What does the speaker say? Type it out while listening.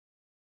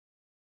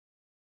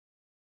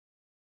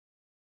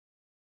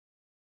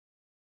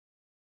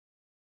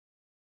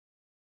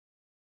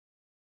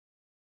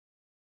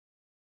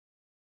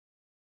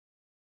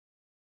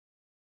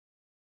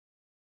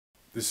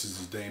This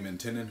is Damon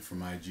Tennant from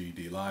my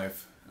GED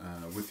Live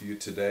with you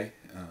today.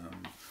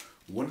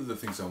 One of the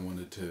things I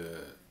wanted to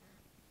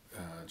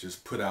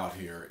just put out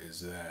here is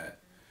that,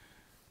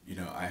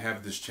 I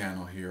have this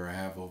channel here. I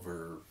have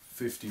over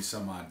 50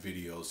 some odd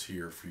videos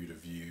here for you to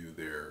view.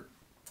 Their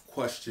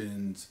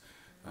questions,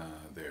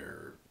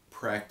 their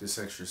practice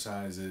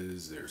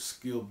exercises, their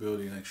skill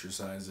building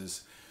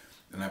exercises,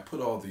 and I put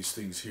all these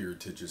things here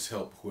to just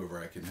help whoever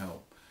I can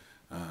help.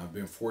 I've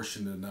been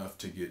fortunate enough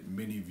to get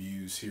many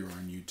views here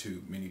on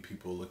YouTube, many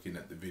people looking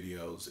at the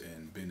videos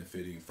and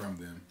benefiting from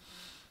them.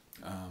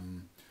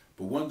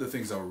 But one of the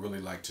things I would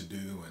really like to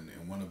do,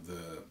 and one of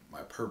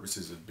my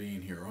purposes of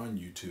being here on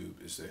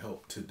YouTube, is to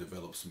help to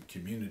develop some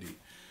community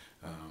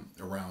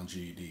around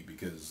GED,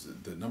 because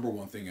the number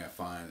one thing I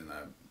find, and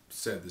I've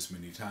said this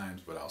many times,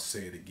 but I'll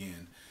say it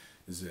again,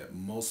 is that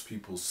most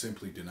people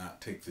simply do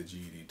not take the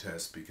GED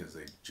test because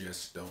they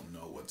just don't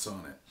know what's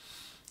on it.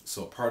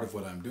 So part of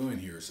what I'm doing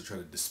here is to try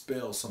to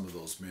dispel some of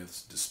those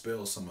myths,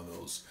 dispel some of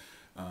those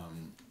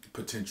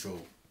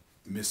potential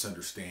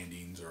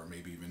misunderstandings, or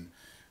maybe even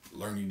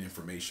learning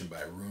information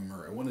by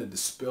rumor. I want to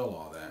dispel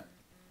all that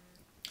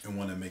and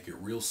want to make it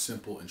real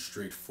simple and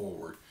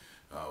straightforward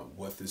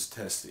what this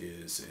test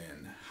is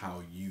and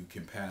how you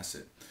can pass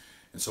it.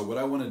 And so what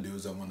I want to do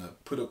is I want to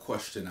put a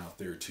question out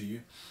there to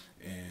you,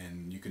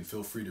 and you can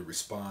feel free to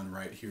respond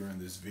right here in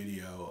this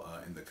video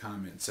in the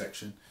comment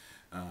section.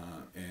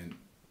 And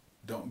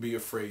don't be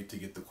afraid to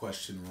get the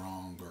question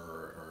wrong,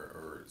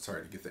 or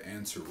sorry, to get the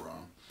answer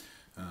wrong.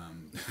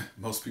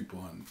 Most people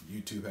on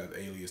YouTube have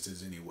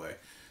aliases anyway,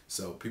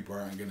 so people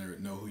aren't going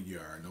to know who you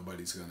are.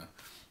 Nobody's going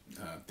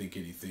to think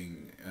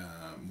anything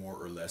more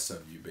or less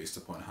of you based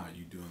upon how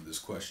you do in this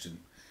question.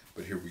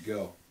 But here we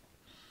go.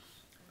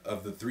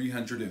 Of the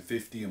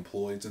 350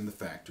 employees in the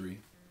factory,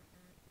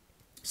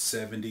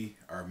 70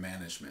 are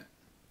management.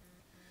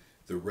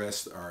 The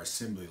rest are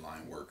assembly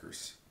line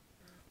workers.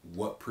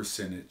 What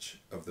percentage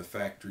of the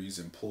factory's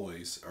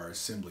employees are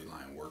assembly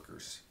line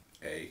workers?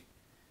 A,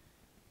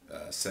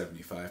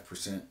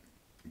 75%,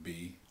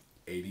 B,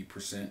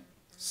 80%,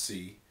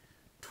 C,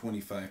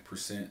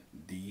 25%,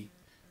 D,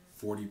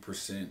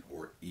 40%,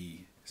 or E,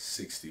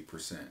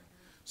 60%.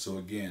 So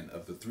again,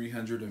 of the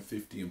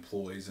 350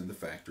 employees in the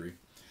factory,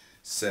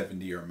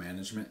 70 are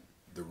management,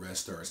 the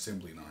rest are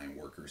assembly line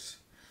workers.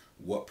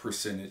 What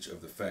percentage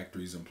of the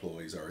factory's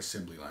employees are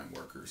assembly line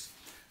workers?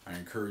 I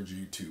encourage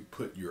you to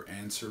put your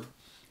answer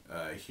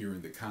here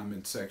in the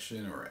comment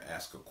section, or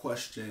ask a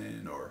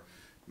question, or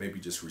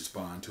maybe just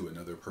respond to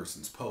another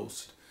person's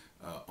post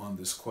on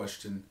this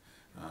question.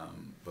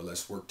 But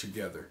let's work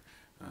together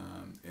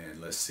and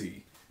let's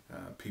see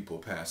people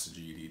pass the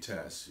GED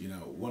test.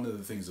 One of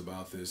the things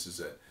about this is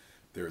that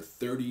there are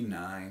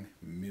 39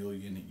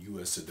 million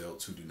U.S.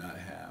 adults who do not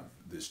have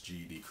this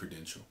GED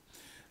credential,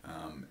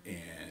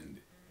 and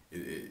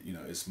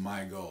it's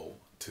my goal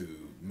to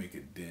make a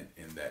dent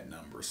in that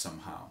number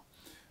somehow.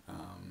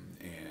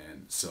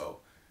 And so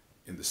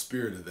in the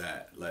spirit of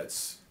that,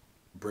 let's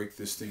break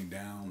this thing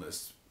down.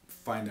 Let's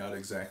find out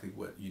exactly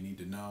what you need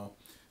to know.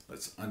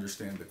 Let's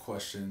understand the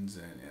questions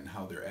and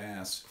how they're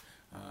asked,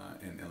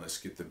 and let's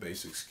get the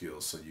basic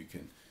skills so you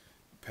can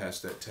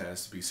pass that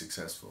test, be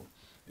successful,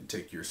 and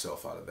take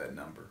yourself out of that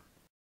number.